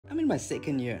my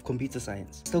second year of computer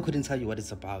science. Still couldn't tell you what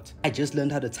it's about. I just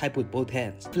learned how to type with both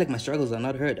hands. I feel like my struggles are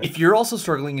not heard of. If you're also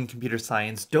struggling in computer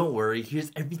science, don't worry,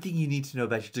 here's everything you need to know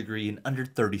about your degree in under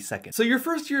 30 seconds. So your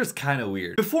first year is kind of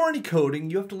weird. Before any coding,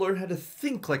 you have to learn how to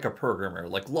think like a programmer,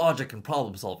 like logic and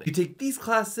problem solving. You take these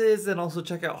classes and also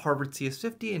check out Harvard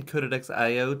CS50 and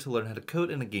Coded.io to learn how to code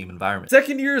in a game environment.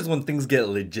 Second year is when things get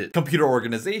legit. Computer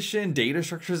organization, data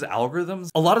structures, algorithms,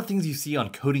 a lot of things you see on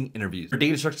coding interviews. For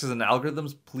data structures and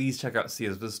algorithms, please check out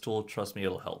CSVizTool, trust me,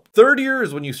 it'll help. Third year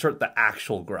is when you start the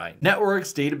actual grind.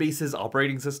 Networks, databases,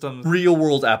 operating systems, real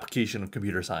world application of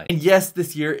computer science. And yes,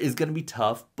 this year is gonna be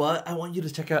tough, but I want you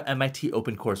to check out MIT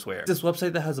OpenCourseware. This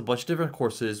website that has a bunch of different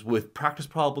courses with practice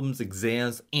problems,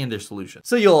 exams, and their solutions.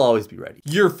 So you'll always be ready.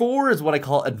 Year 4 is what I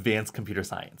call advanced computer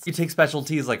science. You take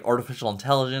specialties like artificial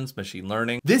intelligence, machine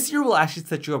learning. This year will actually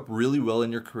set you up really well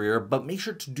in your career, but make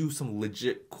sure to do some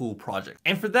legit cool projects.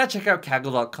 And for that, check out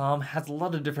Kaggle.com, has a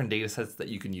lot of different data sets that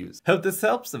you can use. Hope this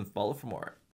helps and follow for more.